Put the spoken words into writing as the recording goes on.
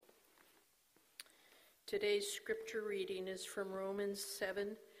Today's scripture reading is from Romans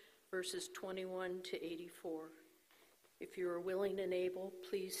 7, verses 21 to 84. If you are willing and able,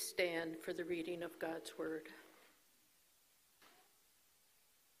 please stand for the reading of God's word.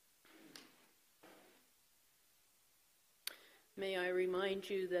 May I remind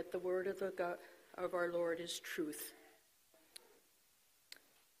you that the word of our Lord is truth.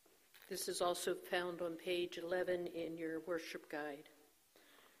 This is also found on page 11 in your worship guide.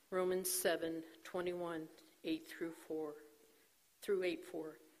 Romans 7, 21, 8 through 4.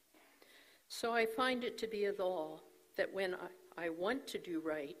 So I find it to be a law that when I want to do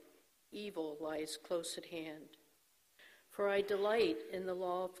right, evil lies close at hand. For I delight in the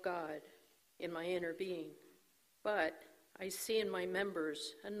law of God in my inner being, but I see in my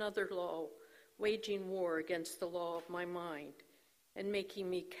members another law waging war against the law of my mind and making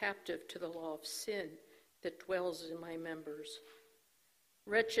me captive to the law of sin that dwells in my members.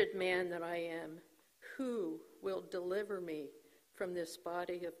 Wretched man that I am, who will deliver me from this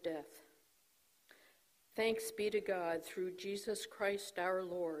body of death? Thanks be to God through Jesus Christ our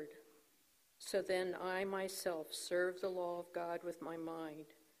Lord. So then I myself serve the law of God with my mind,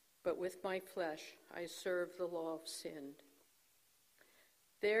 but with my flesh I serve the law of sin.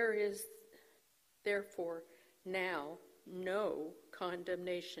 There is therefore now no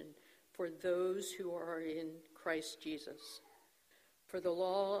condemnation for those who are in Christ Jesus. For the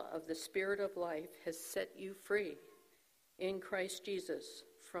law of the Spirit of life has set you free in Christ Jesus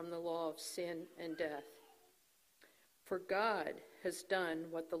from the law of sin and death. For God has done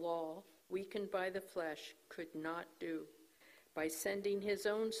what the law, weakened by the flesh, could not do, by sending his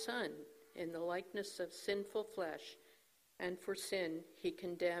own Son in the likeness of sinful flesh, and for sin he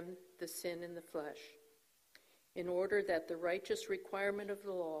condemned the sin in the flesh, in order that the righteous requirement of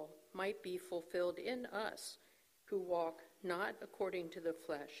the law might be fulfilled in us who walk not according to the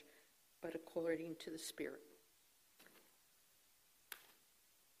flesh, but according to the Spirit.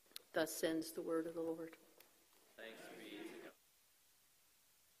 Thus ends the word of the Lord. Thanks be to God.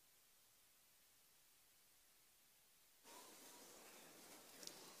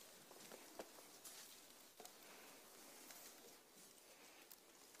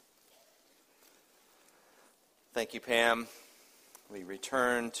 Thank you, Pam. We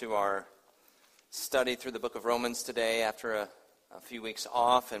return to our study through the book of Romans today after a few weeks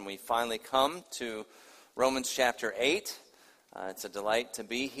off, and we finally come to Romans chapter 8. It's a delight to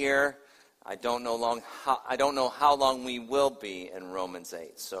be here. I don't know how long we will be in Romans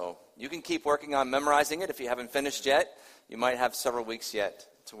 8, so you can keep working on memorizing it if you haven't finished yet. You might have several weeks yet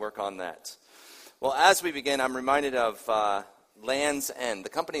to work on that. Well, as we begin, I'm reminded of Land's End, the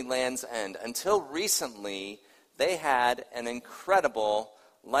company Land's End. Until recently, they had an incredible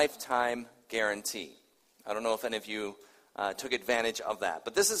lifetime guarantee. I don't know if any of you took advantage of that,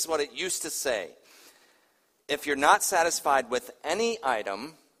 but this is what it used to say. If you're not satisfied with any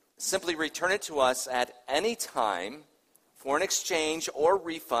item, simply return it to us at any time for an exchange or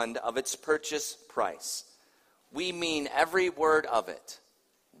refund of its purchase price. We mean every word of it.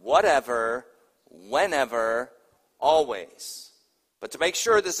 Whatever, whenever, always. But to make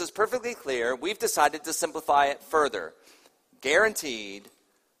sure this is perfectly clear, we've decided to simplify it further. Guaranteed,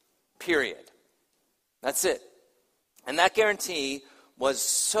 period. That's it. And that guarantee was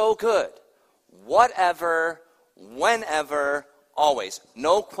so good. Whatever, whenever, always.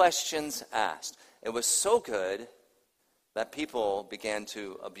 No questions asked. It was so good that people began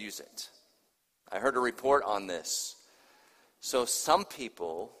to abuse it. I heard a report on this. So some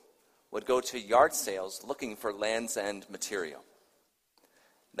people would go to yard sales looking for Land's End material.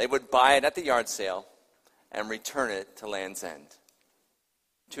 They would buy it at the yard sale and return it to Land's End.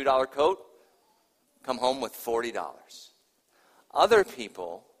 $2 coat, come home with $40. Other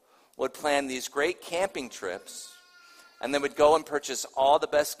people would plan these great camping trips, and they would go and purchase all the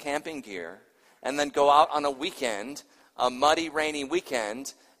best camping gear, and then go out on a weekend, a muddy, rainy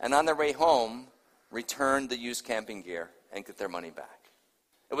weekend, and on their way home, return the used camping gear and get their money back.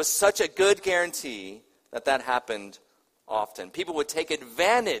 It was such a good guarantee that happened often. People would take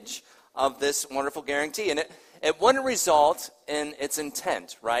advantage of this wonderful guarantee, and it wouldn't result in its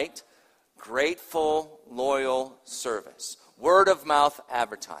intent, right? Grateful, loyal service. Word of mouth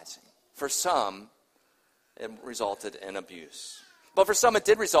advertising. For some, it resulted in abuse. But for some, it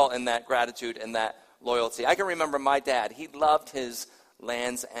did result in that gratitude and that loyalty. I can remember my dad. He loved his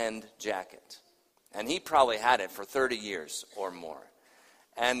Land's End jacket. And he probably had it for 30 years or more.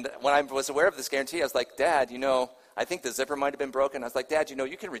 And when I was aware of this guarantee, I was like, Dad, I think the zipper might have been broken. I was like, Dad,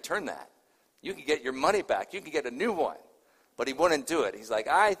 you can return that. You can get your money back. You can get a new one. But he wouldn't do it. He's like,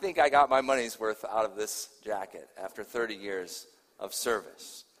 I think I got my money's worth out of this jacket after 30 years of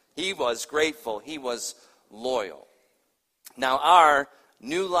service. He was grateful. He was loyal. Now, our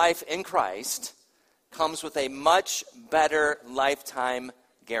new life in Christ comes with a much better lifetime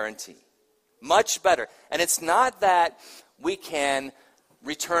guarantee. Much better. And it's not that we can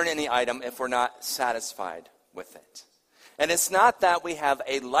return any item if we're not satisfied with it. And it's not that we have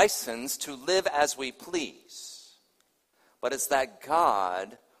a license to live as we please. But it's that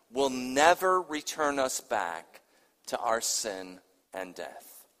God will never return us back to our sin and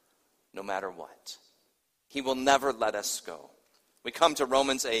death, no matter what. He will never let us go. We come to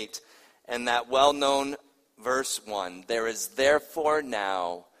Romans 8, and that well-known verse 1, there is therefore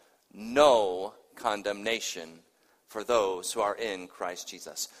now no condemnation for those who are in Christ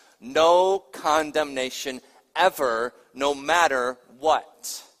Jesus. No condemnation ever, no matter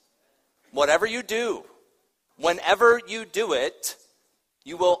what. Whatever you do, whenever you do it,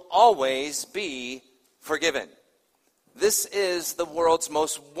 you will always be forgiven. This is the world's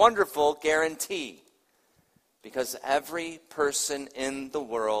most wonderful guarantee, because every person in the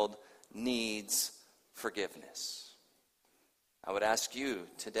world needs forgiveness. I would ask you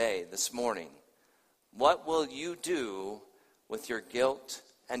today, this morning, what will you do with your guilt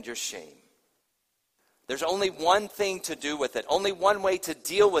and your shame? There's only one thing to do with it, only one way to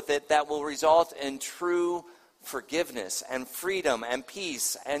deal with it that will result in true forgiveness and freedom and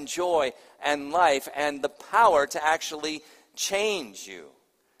peace and joy and life and the power to actually change you.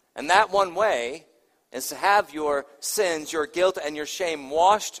 And that one way is to have your sins, your guilt, and your shame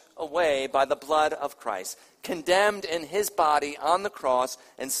washed away by the blood of Christ, condemned in his body on the cross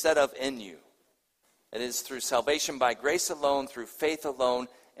instead of in you. It is through salvation by grace alone, through faith alone,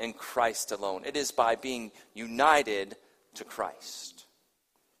 in Christ alone. It is by being united to Christ.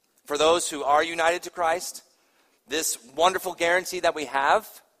 For those who are united to Christ, this wonderful guarantee that we have,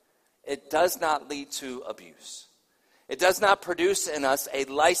 it does not lead to abuse. It does not produce in us a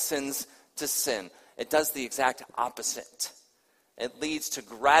license to sin. It does the exact opposite. It leads to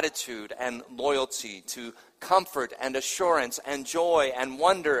gratitude and loyalty, to comfort and assurance and joy and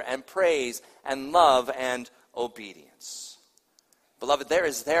wonder and praise and love and obedience. Beloved, there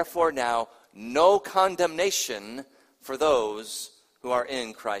is therefore now no condemnation for those who are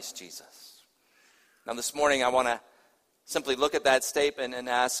in Christ Jesus. Now this morning I want to simply look at that statement and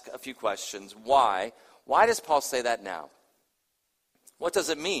ask a few questions. Why? Why does Paul say that now? What does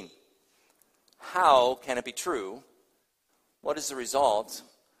it mean? How can it be true? What is the result?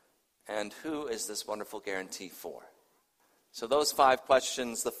 And who is this wonderful guarantee for? So those 5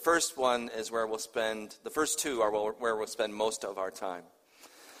 questions, the first one is where we'll spend, the first 2 are where we'll spend most of our time.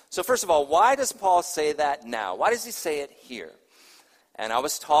 So first of all, why does Paul say that now? Why does he say it here? And I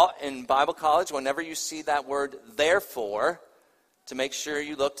was taught in Bible college, whenever you see that word therefore, to make sure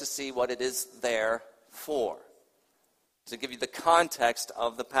you look to see what it is there for, to give you the context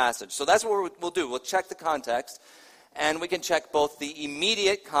of the passage. So that's what we'll do. We'll check the context, and we can check both the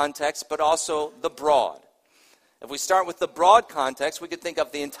immediate context, but also the broad. If we start with the broad context, we could think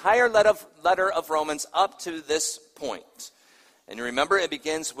of the entire letter of Romans up to this point. And you remember, it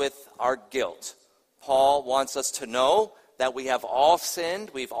begins with our guilt. Paul wants us to know that we have all sinned.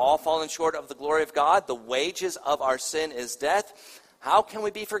 We've all fallen short of the glory of God. The wages of our sin is death. How can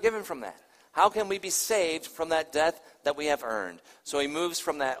we be forgiven from that? How can we be saved from that death that we have earned? So he moves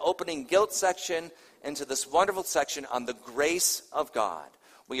from that opening guilt section into this wonderful section on the grace of God.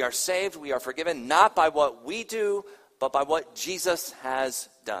 We are saved, we are forgiven, not by what we do, but by what Jesus has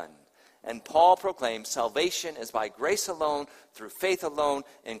done. And Paul proclaims salvation is by grace alone, through faith alone,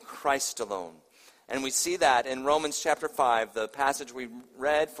 in Christ alone. And we see that in Romans chapter 5, the passage we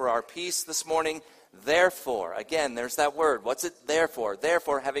read for our peace this morning. Therefore, again, there's that word. What's it therefore?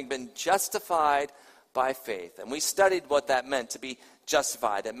 Therefore, having been justified by faith. And we studied what that meant to be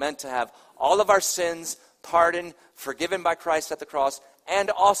justified. It meant to have all of our sins pardoned, forgiven by Christ at the cross, and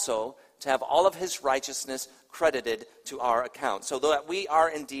also to have all of his righteousness credited to our account, so that we are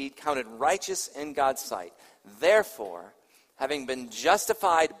indeed counted righteous in God's sight. Therefore, having been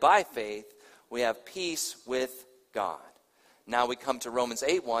justified by faith, we have peace with God. Now we come to Romans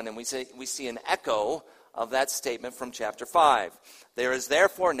 8:1, and we see an echo of that statement from chapter 5. There is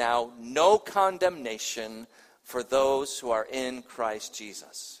therefore now no condemnation for those who are in Christ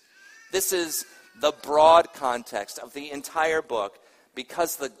Jesus. This is the broad context of the entire book,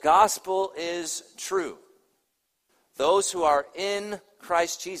 because the gospel is true. Those who are in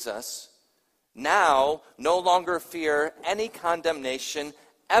Christ Jesus now no longer fear any condemnation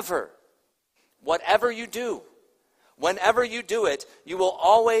ever. Whatever you do, whenever you do it, you will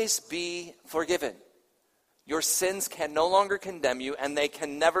always be forgiven. Your sins can no longer condemn you, and they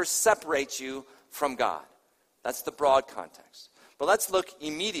can never separate you from God. That's the broad context. But let's look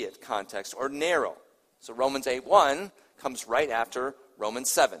immediate context, or narrow. So Romans 8:1 comes right after Romans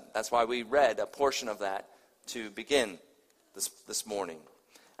 7. That's why we read a portion of that to begin this morning.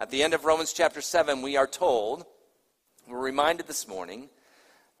 At the end of Romans chapter 7, we are told, we're reminded this morning,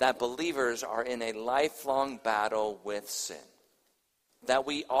 that believers are in a lifelong battle with sin. That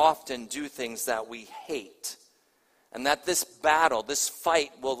we often do things that we hate. And that this battle, this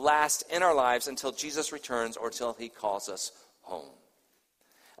fight, will last in our lives until Jesus returns or till he calls us home.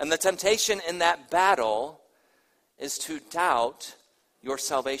 And the temptation in that battle is to doubt your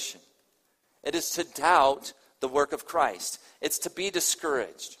salvation. It is to doubt the work of Christ. It's to be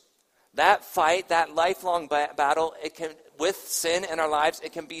discouraged. That fight, that lifelong battle, with sin in our lives,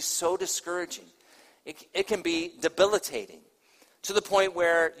 it can be so discouraging. It can be debilitating to the point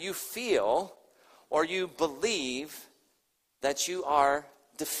where you feel or you believe that you are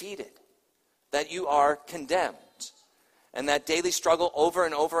defeated, that you are condemned. And that daily struggle over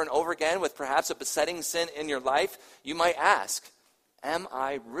and over and over again with perhaps a besetting sin in your life, you might ask, am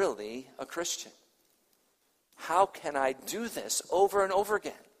I really a Christian? How can I do this over and over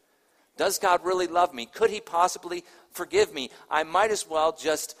again? Does God really love me? Could he possibly forgive me? I might as well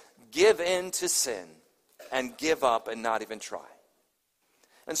just give in to sin and give up and not even try.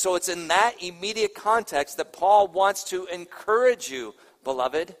 And so it's in that immediate context that Paul wants to encourage you,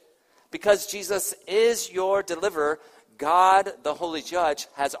 beloved, because Jesus is your deliverer. God, the holy judge,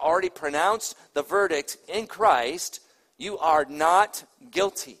 has already pronounced the verdict in Christ. You are not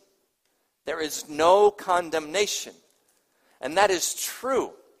guilty. There is no condemnation. And that is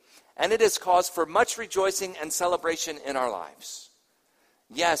true. And it is cause for much rejoicing and celebration in our lives.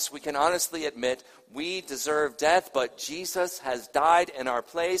 Yes, we can honestly admit we deserve death, but Jesus has died in our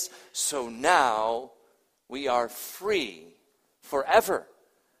place, so now we are free forever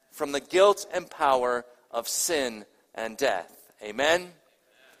from the guilt and power of sin and death. Amen?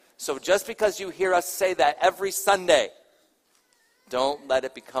 So just because you hear us say that every Sunday, don't let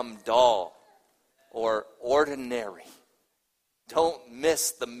it become dull or ordinary. Don't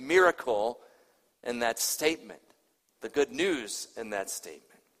miss the miracle in that statement, the good news in that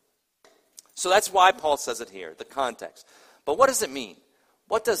statement. So that's why Paul says it here, the context. But what does it mean?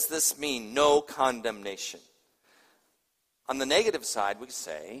 What does this mean, no condemnation? On the negative side, we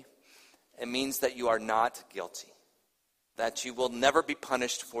say it means that you are not guilty, that you will never be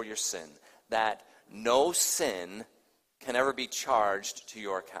punished for your sin, that no sin can ever be charged to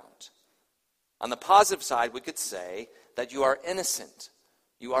your account. On the positive side, we could say that you are innocent,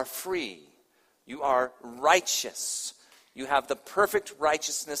 you are free, you are righteous. You have the perfect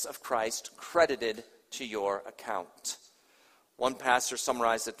righteousness of Christ credited to your account. One pastor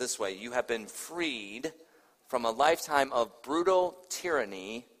summarized it this way: you have been freed from a lifetime of brutal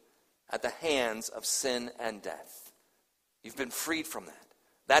tyranny at the hands of sin and death. You've been freed from that.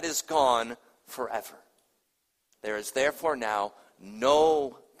 That is gone forever. There is therefore now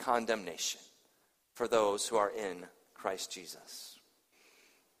no condemnation for those who are in Christ Jesus.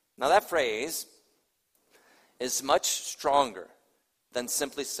 Now that phrase is much stronger than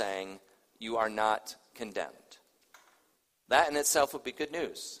simply saying you are not condemned. That in itself would be good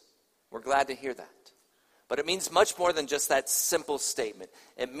news. We're glad to hear that. But it means much more than just that simple statement.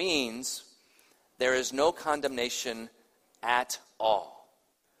 It means there is no condemnation at all.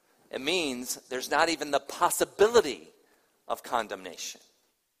 It means there's not even the possibility of condemnation.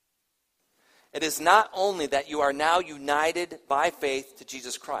 It is not only that you are now united by faith to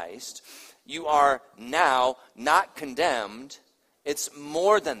Jesus Christ, you are now not condemned. It's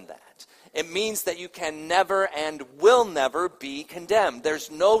more than that. It means that you can never and will never be condemned. There's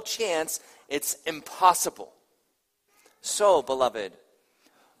no chance. It's impossible. So, beloved,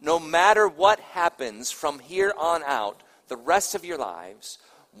 no matter what happens from here on out, the rest of your lives,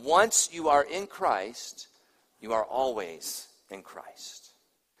 once you are in Christ, you are always in Christ.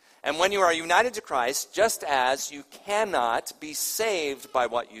 And when you are united to Christ, just as you cannot be saved by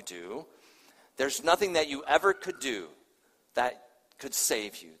what you do, there's nothing that you ever could do that could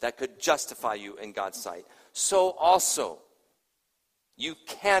save you, that could justify you in God's sight. So also, you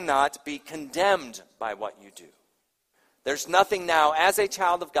cannot be condemned by what you do. There's nothing now, as a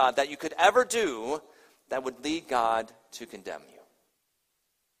child of God, that you could ever do that would lead God to condemn you.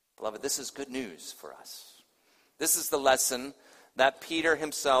 Beloved, this is good news for us. This is the lesson that Peter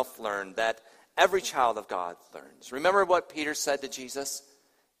himself learned, that every child of God learns. Remember what Peter said to Jesus?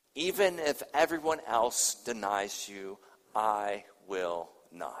 Even if everyone else denies you, I will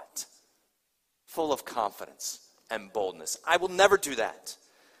not. Full of confidence and boldness. I will never do that.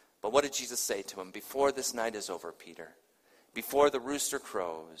 But what did Jesus say to him? Before this night is over, Peter, before the rooster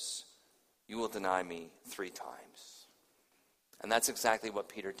crows, you will deny me 3 times. And that's exactly what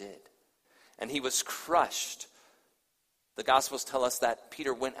Peter did. And he was crushed. The Gospels tell us that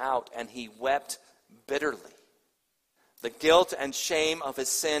Peter went out and he wept bitterly. The guilt and shame of his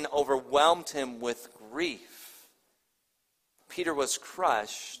sin overwhelmed him with grief. Peter was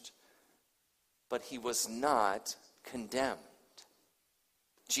crushed, but he was not condemned.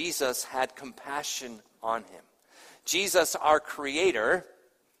 Jesus had compassion on him. Jesus, our Creator,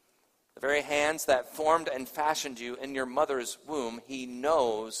 the very hands that formed and fashioned you in your mother's womb, he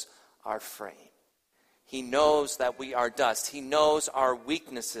knows our frame. He knows that we are dust. He knows our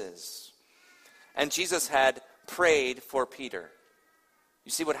weaknesses. And Jesus had prayed for Peter.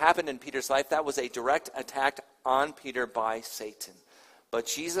 You see what happened in Peter's life? That was a direct attack on Peter by Satan. But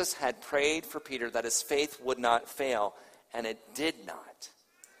Jesus had prayed for Peter that his faith would not fail, and it did not.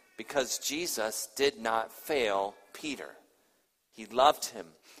 Because Jesus did not fail Peter. He loved him.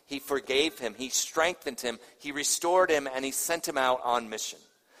 He forgave him. He strengthened him. He restored him, and he sent him out on mission.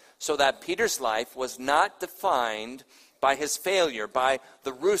 So that Peter's life was not defined by his failure, by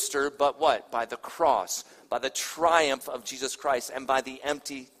the rooster, but what? By the cross, by the triumph of Jesus Christ, and by the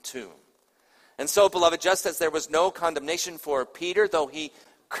empty tomb. And so, beloved, just as there was no condemnation for Peter, though he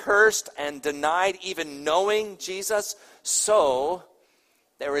cursed and denied even knowing Jesus, so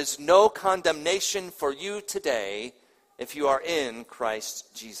there is no condemnation for you today if you are in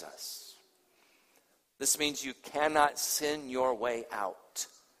Christ Jesus. This means you cannot sin your way out,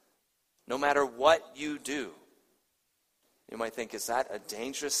 no matter what you do. You might think, is that a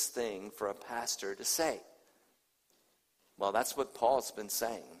dangerous thing for a pastor to say? Well, that's what Paul's been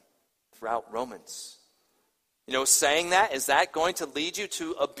saying throughout Romans. You know, saying that, is that going to lead you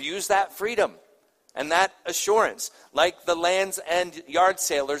to abuse that freedom and that assurance, like the Land's End yard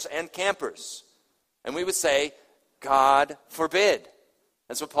sailors and campers? And we would say, God forbid.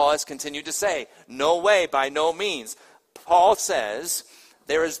 That's what Paul has continued to say. No way, by no means. Paul says,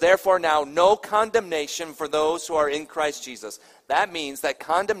 there is therefore now no condemnation for those who are in Christ Jesus. That means that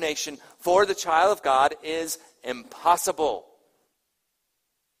condemnation for the child of God is impossible.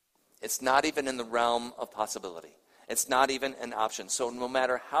 It's not even in the realm of possibility. It's not even an option. So no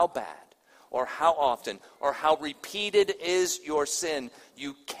matter how bad or how often or how repeated is your sin,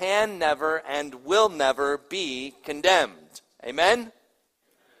 you can never and will never be condemned. Amen?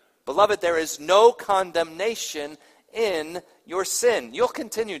 Beloved, there is no condemnation in your sin. You'll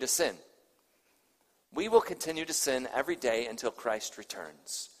continue to sin. We will continue to sin every day until Christ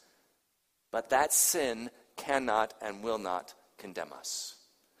returns. But that sin cannot and will not condemn us.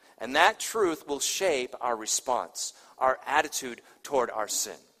 And that truth will shape our response, our attitude toward our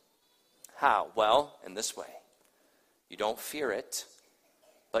sin. How? Well, in this way. You don't fear it,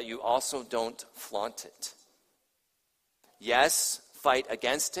 but you also don't flaunt it. Yes, fight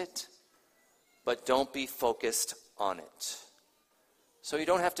against it, but don't be focused on it. So you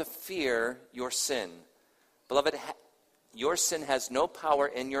don't have to fear your sin. Beloved, your sin has no power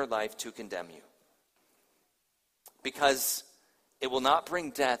in your life to condemn you. Because it will not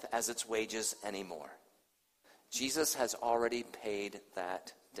bring death as its wages anymore. Jesus has already paid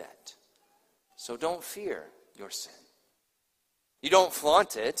that debt. So don't fear your sin. You don't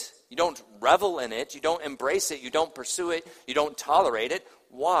flaunt it. You don't revel in it. You don't embrace it. You don't pursue it. You don't tolerate it.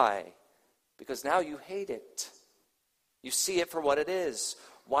 Why? Because now you hate it. You see it for what it is.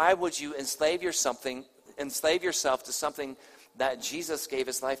 Why would you enslave yourself to something that Jesus gave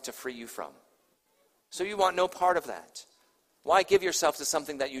his life to free you from? So you want no part of that. Why give yourself to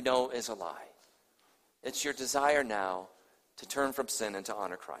something that you know is a lie? It's your desire now to turn from sin and to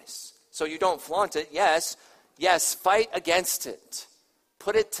honor Christ. So you don't flaunt it. Yes, fight against it.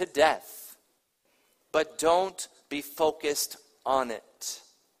 Put it to death. But don't be focused on it.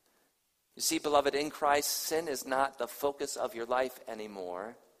 You see, beloved, in Christ, sin is not the focus of your life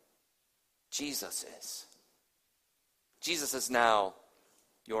anymore. Jesus is. Jesus is now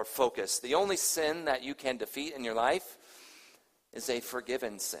your focus. The only sin that you can defeat in your life is a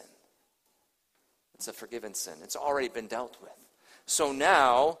forgiven sin. It's a forgiven sin. It's already been dealt with. So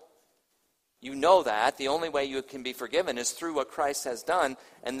now, you know that the only way you can be forgiven is through what Christ has done.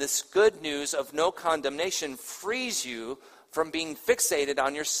 And this good news of no condemnation frees you from being fixated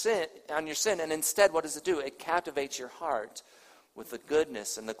on your sin. And instead, what does it do? It captivates your heart with the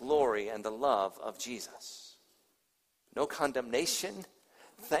goodness and the glory and the love of Jesus. No condemnation.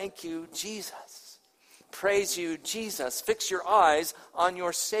 Thank you, Jesus. Praise you, Jesus. Fix your eyes on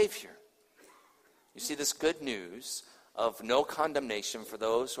your Savior. You see, this good news of no condemnation for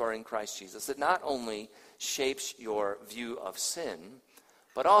those who are in Christ Jesus, it not only shapes your view of sin,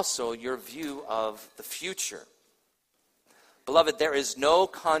 but also your view of the future. Beloved, there is no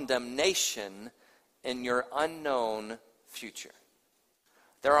condemnation in your unknown future.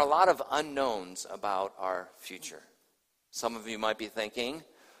 There are a lot of unknowns about our future. Some of you might be thinking,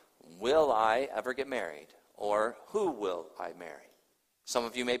 will I ever get married? Or who will I marry? Some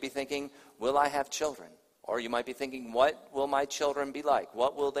of you may be thinking, will I have children? Or you might be thinking, what will my children be like?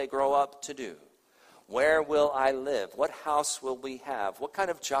 What will they grow up to do? Where will I live? What house will we have? What kind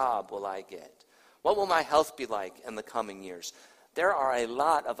of job will I get? What will my health be like in the coming years? There are a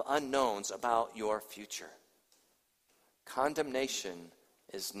lot of unknowns about your future. Condemnation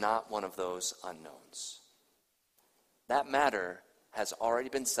is not one of those unknowns. That matter has already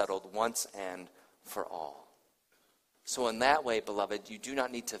been settled once and for all. So in that way, beloved, you do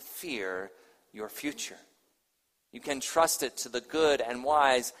not need to fear your future. You can trust it to the good and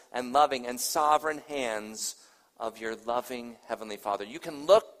wise and loving and sovereign hands of your loving Heavenly Father. You can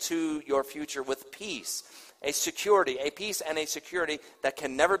look to your future with peace, a security, a peace and a security that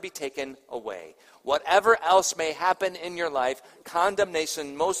can never be taken away. Whatever else may happen in your life,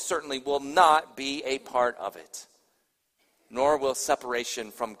 condemnation most certainly will not be a part of it, nor will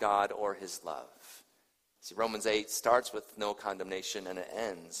separation from God or his love. See, Romans 8 starts with no condemnation and it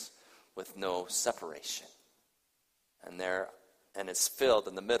ends with no separation. And it's filled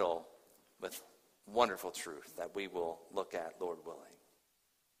in the middle with wonderful truth that we will look at, Lord willing.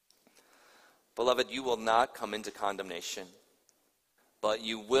 Beloved, you will not come into condemnation, but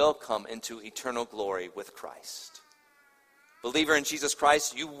you will come into eternal glory with Christ. Believer in Jesus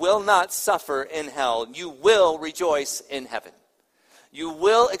Christ, you will not suffer in hell. You will rejoice in heaven. You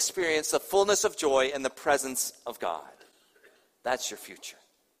will experience the fullness of joy in the presence of God. That's your future.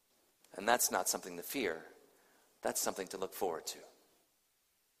 And that's not something to fear. That's something to look forward to.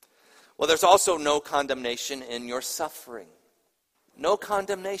 Well, there's also no condemnation in your suffering. No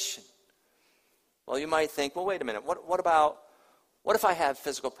condemnation. Well, you might think, well, wait a minute. What if I have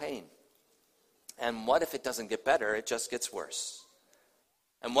physical pain? And what if it doesn't get better, it just gets worse?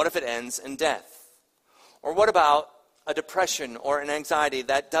 And what if it ends in death? Or what about a depression or an anxiety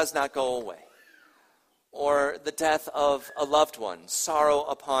that does not go away? Or the death of a loved one, sorrow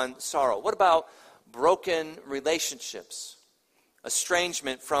upon sorrow? What about broken relationships,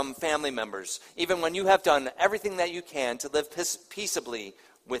 estrangement from family members, even when you have done everything that you can to live peaceably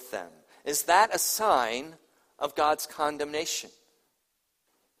with them? Is that a sign of God's condemnation?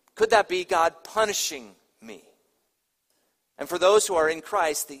 Could that be God punishing me? And for those who are in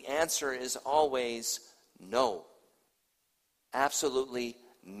Christ, the answer is always no. Absolutely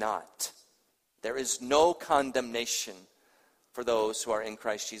not. There is no condemnation for those who are in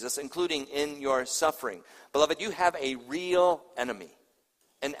Christ Jesus, including in your suffering. Beloved, you have a real enemy,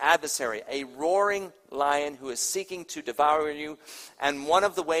 an adversary, a roaring lion who is seeking to devour you. And one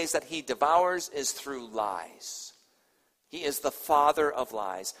of the ways that he devours is through lies. He is the father of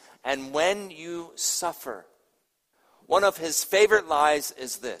lies. And when you suffer, one of his favorite lies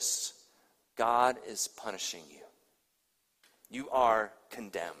is this: God is punishing you. You are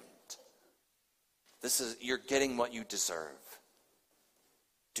condemned. You're getting what you deserve.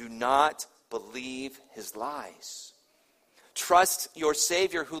 Do not believe his lies. Trust your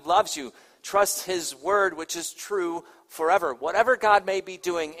Savior who loves you. Trust his word, which is true forever. Whatever God may be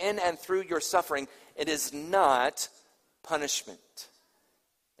doing in and through your suffering, it is not punishment.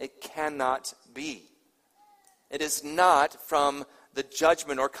 It cannot be. It is not from the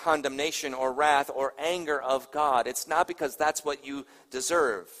judgment or condemnation or wrath or anger of God. It's not because that's what you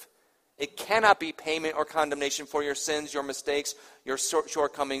deserve. It cannot be payment or condemnation for your sins, your mistakes, your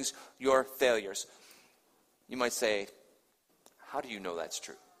shortcomings, your failures. You might say, how do you know that's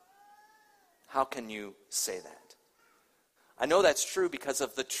true? How can you say that? I know that's true because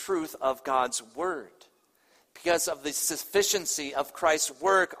of the truth of God's word. Because of the sufficiency of Christ's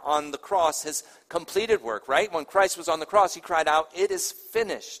work on the cross, his completed work, right? When Christ was on the cross, he cried out, "It is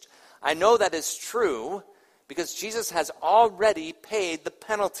finished." I know that is true because Jesus has already paid the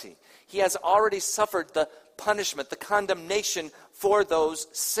penalty. He has already suffered the punishment, the condemnation for those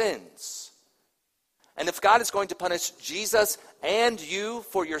sins. And if God is going to punish Jesus and you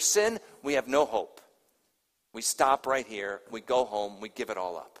for your sin, we have no hope. We stop right here, we go home, we give it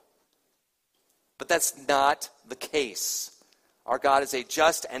all up. But that's not the case. Our God is a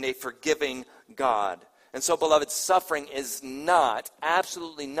just and a forgiving God. And so, beloved, suffering is not,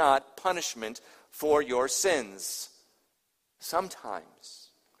 absolutely not, punishment for your sins. Sometimes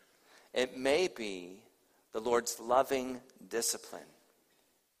it may be the Lord's loving discipline.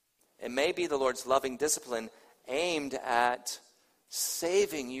 It may be the Lord's loving discipline aimed at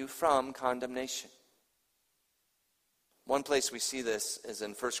saving you from condemnation. One place we see this is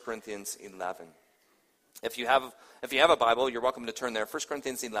in 1 Corinthians 11. If you have a Bible, you're welcome to turn there. 1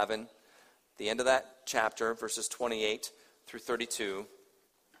 Corinthians 11, the end of that chapter, verses 28 through 32.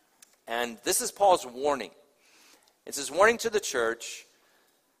 And this is Paul's warning. It's his warning to the church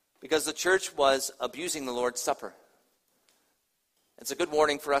because the church was abusing the Lord's Supper. It's a good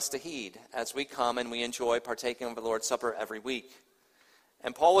warning for us to heed as we come and we enjoy partaking of the Lord's Supper every week.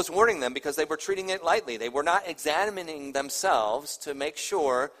 And Paul was warning them because they were treating it lightly. They were not examining themselves to make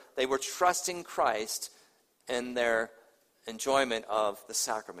sure they were trusting Christ in their enjoyment of the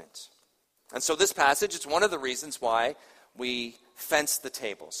sacrament. And so this passage is one of the reasons why we fence the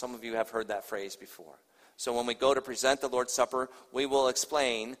table. Some of you have heard that phrase before. So when we go to present the Lord's Supper, we will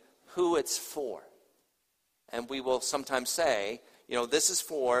explain who it's for. And we will sometimes say, this is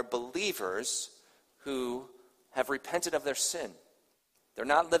for believers who have repented of their sin. They're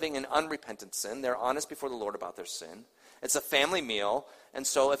not living in unrepentant sin. They're honest before the Lord about their sin. It's a family meal. And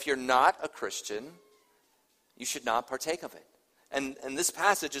so if you're not a Christian, you should not partake of it. And this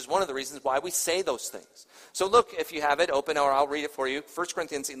passage is one of the reasons why we say those things. So look, if you have it open, or I'll read it for you. 1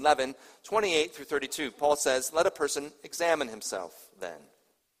 Corinthians 11, 28 through 32. Paul says, "Let a person examine himself then.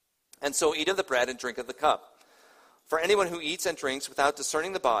 And so eat of the bread and drink of the cup. For anyone who eats and drinks without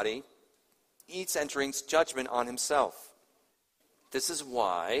discerning the body, eats and drinks judgment on himself. This is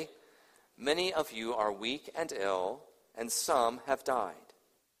why many of you are weak and ill, and some have died.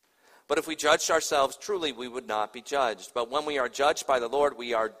 But if we judged ourselves truly, we would not be judged. But when we are judged by the Lord,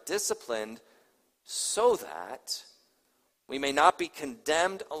 we are disciplined so that we may not be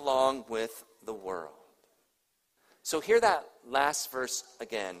condemned along with the world." So hear that last verse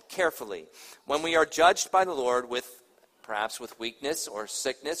again carefully. When we are judged by the Lord perhaps with weakness or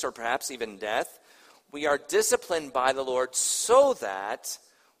sickness or perhaps even death, we are disciplined by the Lord so that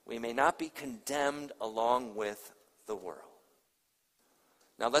we may not be condemned along with the world.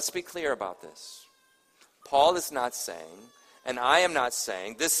 Now let's be clear about this. Paul is not saying, and I am not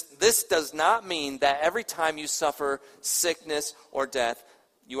saying, this does not mean that every time you suffer sickness or death,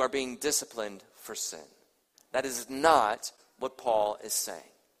 you are being disciplined for sin. That is not what Paul is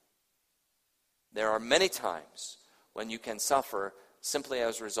saying. There are many times when you can suffer simply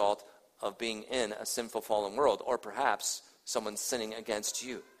as a result of being in a sinful fallen world, or perhaps someone sinning against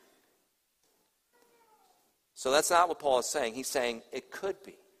you. So that's not what Paul is saying. He's saying it could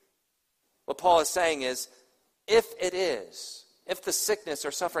be. What Paul is saying is, if the sickness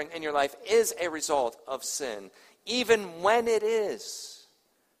or suffering in your life is a result of sin, even when it is,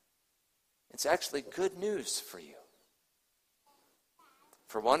 it's actually good news for you.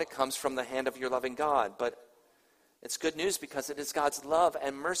 For one, it comes from the hand of your loving God, but it's good news because it is God's love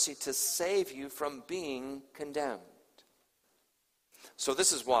and mercy to save you from being condemned. So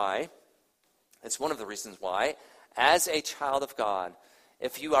this is why, it's one of the reasons why, as a child of God,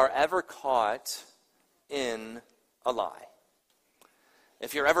 if you are ever caught in a lie,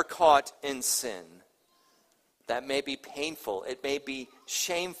 if you're ever caught in sin, that may be painful, it may be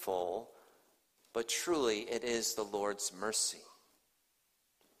shameful, but truly it is the Lord's mercy.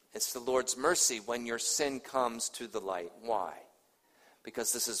 It's the Lord's mercy when your sin comes to the light. Why?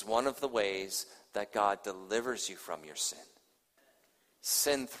 Because this is one of the ways that God delivers you from your sin.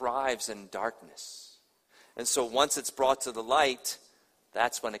 Sin thrives in darkness. And so once it's brought to the light,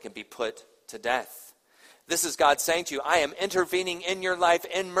 that's when it can be put to death. This is God saying to you, I am intervening in your life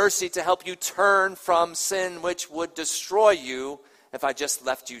in mercy to help you turn from sin which would destroy you if I just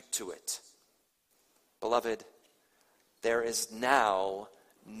left you to it. Beloved, there is now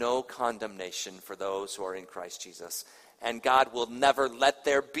no condemnation for those who are in Christ Jesus. And God will never let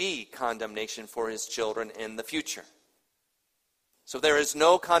there be condemnation for his children in the future. So there is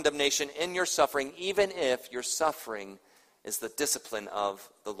no condemnation in your suffering, even if your suffering is the discipline of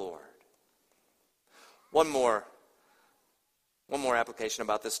the Lord. One more application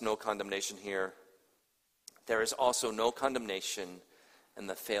about this no condemnation here. There is also no condemnation in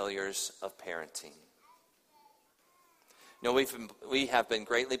the failures of parenting. You know, we have been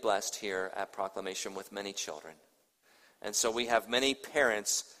greatly blessed here at Proclamation with many children. And so we have many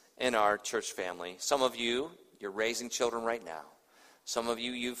parents in our church family. Some of you, you're raising children right now. Some of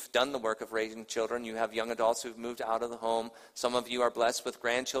you, you've done the work of raising children. You have young adults who've moved out of the home. Some of you are blessed with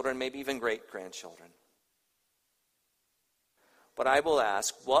grandchildren, maybe even great-grandchildren. But I will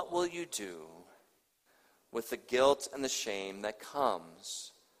ask, what will you do with the guilt and the shame that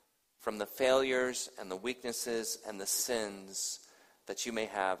comes from the failures and the weaknesses and the sins that you may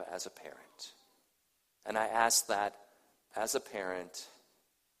have as a parent? And I ask that as a parent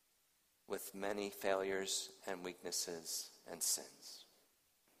with many failures and weaknesses and sins.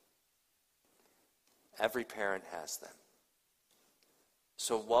 Every parent has them.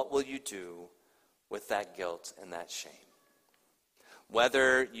 So what will you do with that guilt and that shame?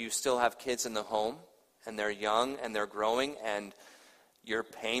 Whether you still have kids in the home and they're young and they're growing, and you're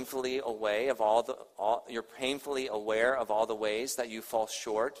painfully aware of all the ways that you fall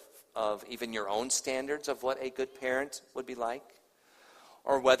short of even your own standards of what a good parent would be like.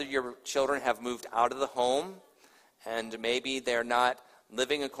 Or whether your children have moved out of the home and maybe they're not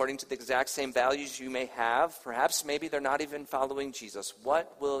living according to the exact same values you may have. Perhaps maybe they're not even following Jesus.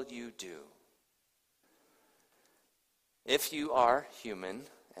 What will you do? If you are human,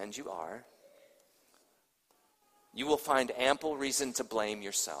 and you are, you will find ample reason to blame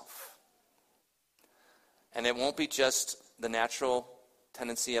yourself. And it won't be just the natural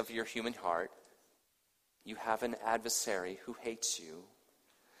tendency of your human heart. You have an adversary who hates you,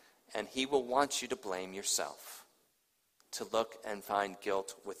 and he will want you to blame yourself, to look and find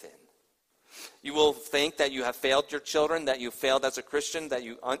guilt within. You will think that you have failed your children, that you failed as a Christian, that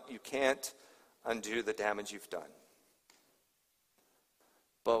you can't undo the damage you've done.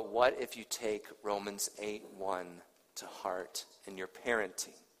 But what if you take Romans 8:1 to heart in your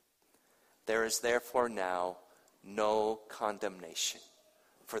parenting? There is therefore now no condemnation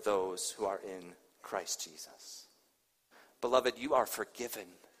for those who are in Christ Jesus. Beloved, you are forgiven,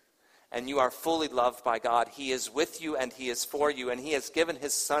 and you are fully loved by God. He is with you, and he is for you, and he has given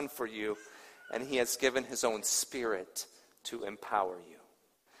his Son for you, and he has given his own Spirit to empower you.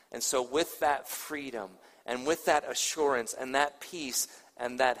 And so with that freedom, and with that assurance, and that peace,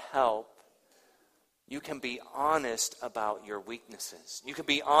 and that help, you can be honest about your weaknesses. You can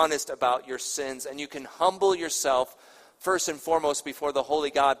be honest about your sins, and you can humble yourself first and foremost before the holy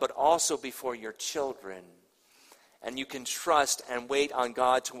God, but also before your children. And you can trust and wait on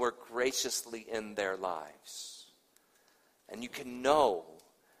God to work graciously in their lives. And you can know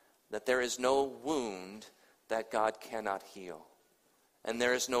that there is no wound that God cannot heal. And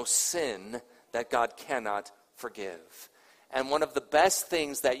there is no sin that God cannot forgive. And one of the best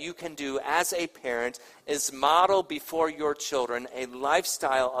things that you can do as a parent is model before your children a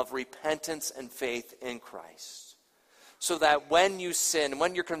lifestyle of repentance and faith in Christ. So that when you sin,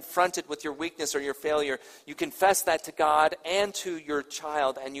 when you're confronted with your weakness or your failure, you confess that to God and to your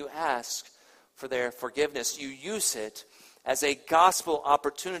child, and you ask for their forgiveness. You use it as a gospel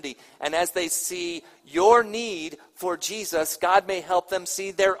opportunity. And as they see your need for Jesus, God may help them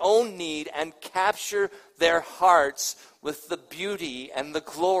see their own need and capture their hearts with the beauty and the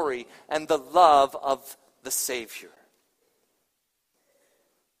glory and the love of the Savior.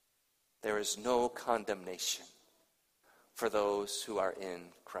 There is no condemnation for those who are in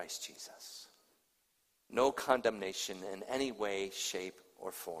Christ Jesus. No condemnation in any way, shape,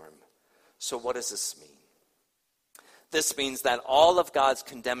 or form. So what does this mean? This means that all of God's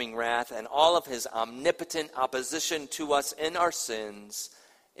condemning wrath and all of his omnipotent opposition to us in our sins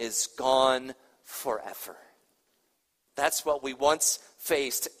is gone forever. That's what we once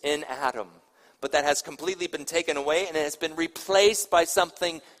faced in Adam, but that has completely been taken away, and it has been replaced by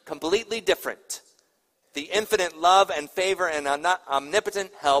something completely different. The infinite love and favor and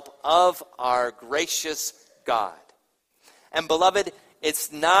omnipotent help of our gracious God. And beloved,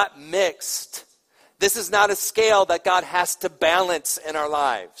 it's not mixed. This is not a scale that God has to balance in our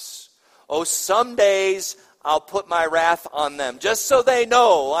lives. Oh, some days I'll put my wrath on them, just so they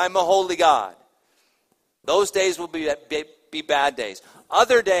know I'm a holy God. Those days will be bad days.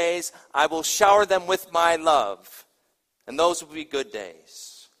 Other days, I will shower them with my love. And those will be good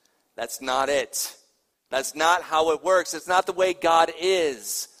days. That's not it. That's not how it works. It's not the way God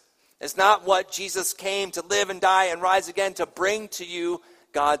is. It's not what Jesus came to live and die and rise again to bring to you,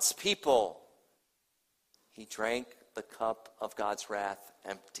 God's people. He drank the cup of God's wrath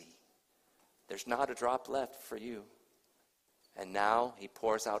empty. There's not a drop left for you. And now he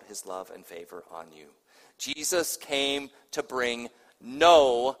pours out his love and favor on you. Jesus came to bring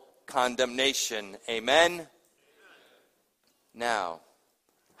no condemnation. Amen? Now,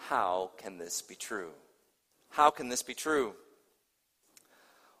 how can this be true? How can this be true?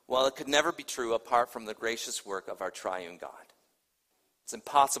 Well, it could never be true apart from the gracious work of our triune God. It's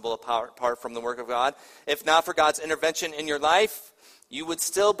impossible apart from the work of God. If not for God's intervention in your life, you would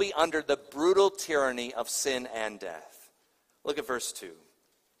still be under the brutal tyranny of sin and death. Look at verse 2.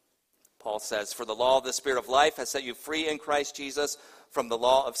 Paul says, "For the law of the Spirit of life has set you free in Christ Jesus from the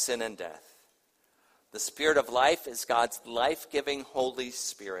law of sin and death." The Spirit of life is God's life-giving Holy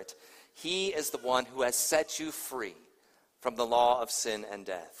Spirit. He is the one who has set you free from the law of sin and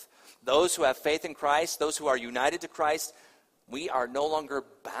death. Those who have faith in Christ, those who are united to Christ, we are no longer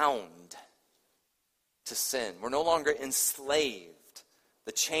bound to sin. We're no longer enslaved.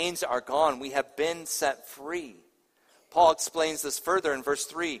 The chains are gone. We have been set free. Paul explains this further in verse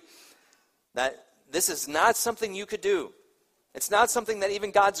 3, that this is not something you could do. It's not something that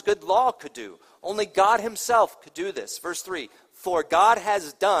even God's good law could do. Only God himself could do this. Verse 3, for God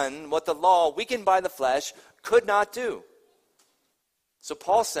has done what the law, weakened by the flesh, could not do. So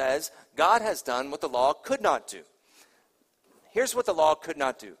Paul says, God has done what the law could not do. Here's what the law could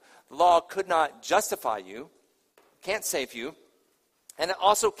not do. The law could not justify you, can't save you, and it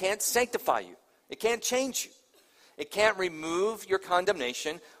also can't sanctify you. It can't change you. It can't remove your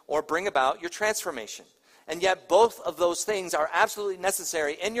condemnation or bring about your transformation. And yet both of those things are absolutely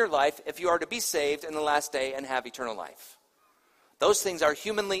necessary in your life if you are to be saved in the last day and have eternal life. Those things are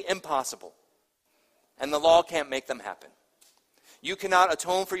humanly impossible, and the law can't make them happen. You cannot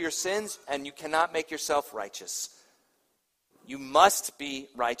atone for your sins, and you cannot make yourself righteous. You must be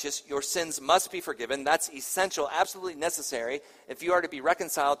righteous. Your sins must be forgiven. That's essential, absolutely necessary if you are to be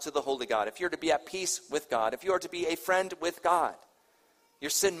reconciled to the holy God, if you're to be at peace with God, if you are to be a friend with God.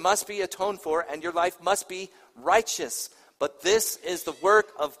 Your sin must be atoned for, and your life must be righteous. But this is the work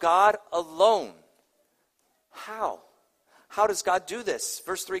of God alone. How? How does God do this?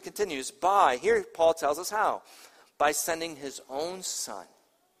 Verse 3 continues, by, here Paul tells us how, by sending his own Son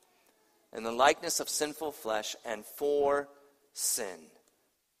in the likeness of sinful flesh, and for sin.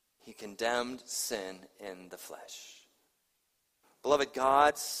 He condemned sin in the flesh. Beloved,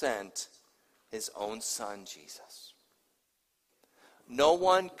 God sent his own Son, Jesus. No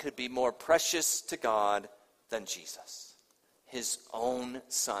one could be more precious to God than Jesus, his own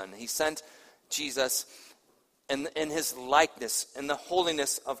Son. He sent Jesus in his likeness, in the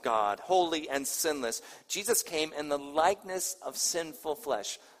holiness of God, holy and sinless. Jesus came in the likeness of sinful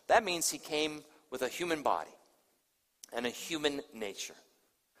flesh. That means he came with a human body and a human nature.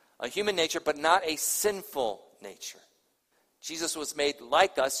 A human nature, but not a sinful nature. Jesus was made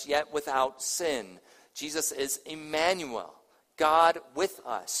like us, yet without sin. Jesus is Emmanuel, God with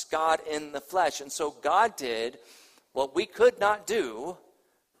us, God in the flesh. And so God did what we could not do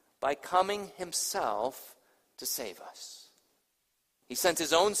by coming himself to save us. He sent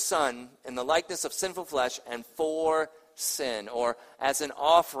his own Son in the likeness of sinful flesh and for sin, or as an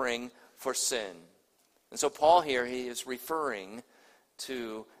offering for sin. And so Paul here, he is referring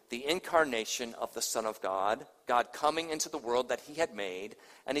to the incarnation of the Son of God, God coming into the world that he had made,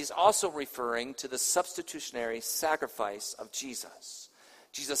 and he's also referring to the substitutionary sacrifice of Jesus.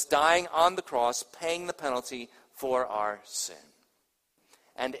 Jesus dying on the cross, paying the penalty for our sin.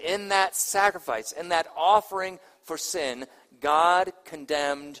 And in that sacrifice, in that offering for sin, God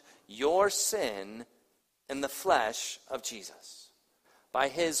condemned your sin in the flesh of Jesus. By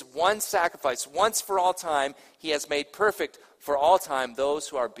his one sacrifice, once for all time, he has made perfect for all time those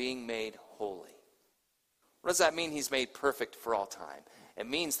who are being made holy. What does that mean, he's made perfect for all time? It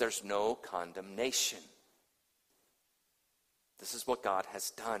means there's no condemnation. This is what God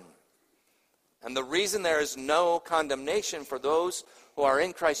has done. And the reason there is no condemnation for those who are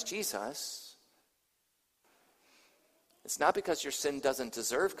in Christ Jesus, it's not because your sin doesn't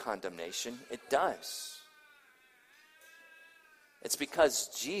deserve condemnation. It does. It's because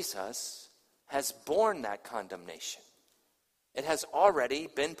Jesus has borne that condemnation. It has already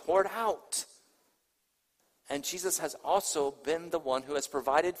been poured out. And Jesus has also been the one who has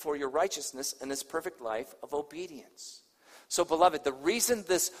provided for your righteousness in his perfect life of obedience. So, beloved, the reason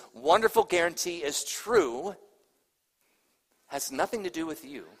this wonderful guarantee is true has nothing to do with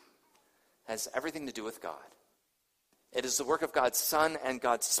you, has everything to do with God. It is the work of God's Son and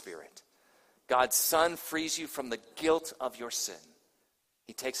God's Spirit. God's Son frees you from the guilt of your sin.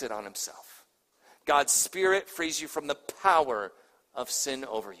 He takes it on himself. God's Spirit frees you from the power of sin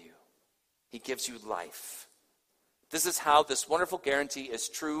over you. He gives you life. This is how this wonderful guarantee is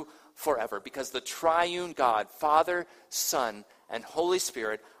true forever, because the triune God, Father, Son, and Holy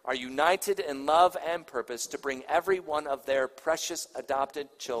Spirit are united in love and purpose to bring every one of their precious adopted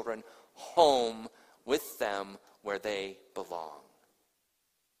children home with them where they belong.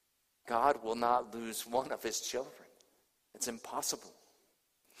 God will not lose one of his children. It's impossible.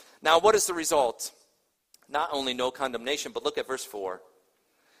 Now, what is the result? Not only no condemnation, but look at verse 4.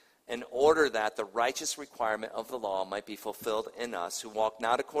 In order that the righteous requirement of the law might be fulfilled in us, who walk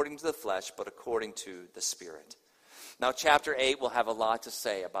not according to the flesh, but according to the Spirit. Now, chapter 8 will have a lot to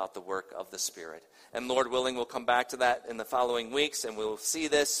say about the work of the Spirit. And Lord willing, we'll come back to that in the following weeks, and we'll see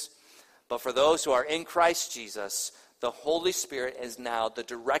this. But for those who are in Christ Jesus, the Holy Spirit is now the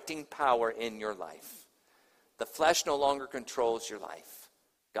directing power in your life. The flesh no longer controls your life.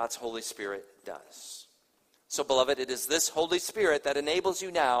 God's Holy Spirit does. So, beloved, it is this Holy Spirit that enables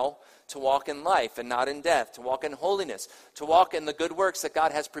you now to walk in life and not in death, to walk in holiness, to walk in the good works that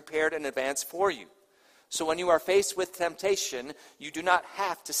God has prepared in advance for you. So when you are faced with temptation, you do not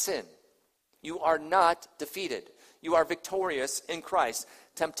have to sin. You are not defeated. You are victorious in Christ.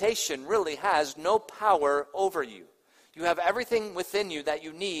 Temptation really has no power over you. You have everything within you that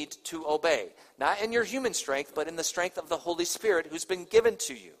you need to obey. Not in your human strength, but in the strength of the Holy Spirit who's been given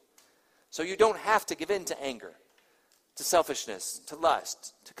to you. So you don't have to give in to anger, to selfishness, to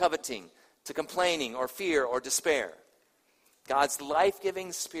lust, to coveting, to complaining or fear or despair. God's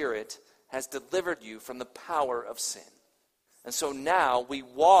life-giving Spirit has delivered you from the power of sin. And so now we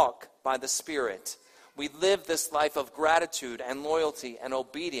walk by the Spirit. We live this life of gratitude and loyalty and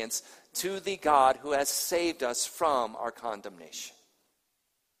obedience to the God who has saved us from our condemnation.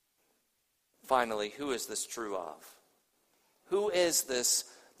 Finally, who is this true of? Who is this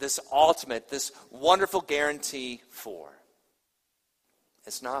ultimate, this wonderful guarantee for?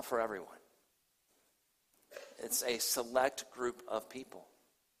 It's not for everyone. It's a select group of people.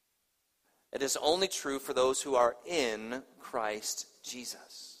 It is only true for those who are in Christ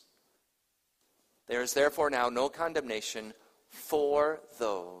Jesus. There is therefore now no condemnation for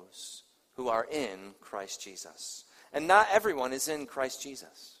those who are in Christ Jesus. And not everyone is in Christ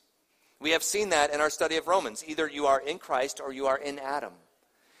Jesus. We have seen that in our study of Romans. Either you are in Christ or you are in Adam.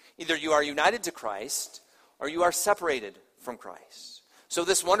 Either you are united to Christ or you are separated from Christ. So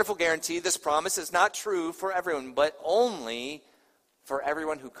this wonderful guarantee, this promise is not true for everyone, but only for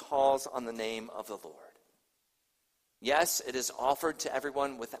everyone who calls on the name of the Lord. Yes, it is offered to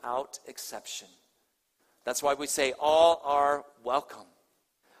everyone without exception. That's why we say all are welcome.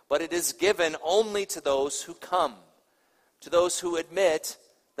 But it is given only to those who come, to those who admit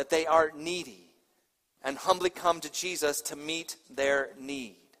that they are needy and humbly come to Jesus to meet their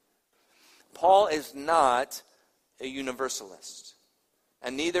need. Paul is not a universalist,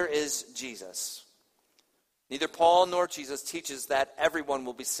 and neither is Jesus. Neither Paul nor Jesus teaches that everyone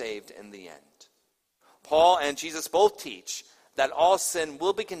will be saved in the end. Paul and Jesus both teach that all sin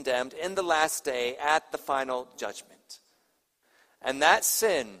will be condemned in the last day at the final judgment. And that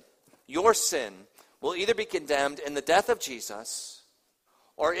sin, your sin, will either be condemned in the death of Jesus,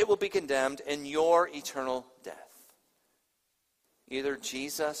 or it will be condemned in your eternal death. Either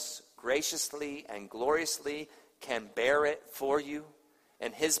Jesus graciously and gloriously can bear it for you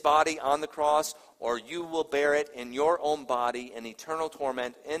in his body on the cross, or you will bear it in your own body in eternal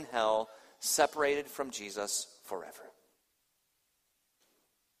torment in hell, separated from Jesus forever.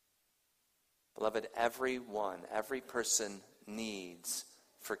 Beloved, every person needs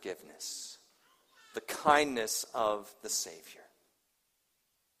forgiveness, the kindness of the Savior.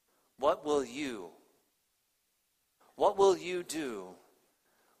 What will you do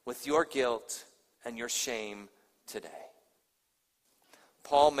with your guilt and your shame today?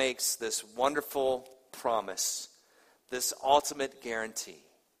 Paul makes this wonderful promise, this ultimate guarantee.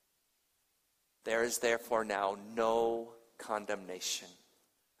 There is therefore now no condemnation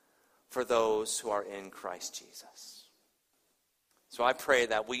for those who are in Christ Jesus. So I pray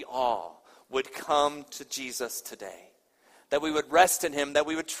that we all would come to Jesus today, that we would rest in him, that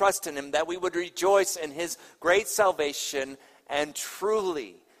we would trust in him, that we would rejoice in his great salvation and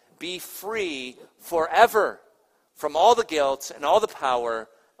truly be free forever from all the guilt and all the power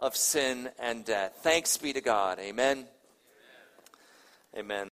of sin and death. Thanks be to God. Amen.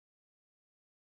 Amen.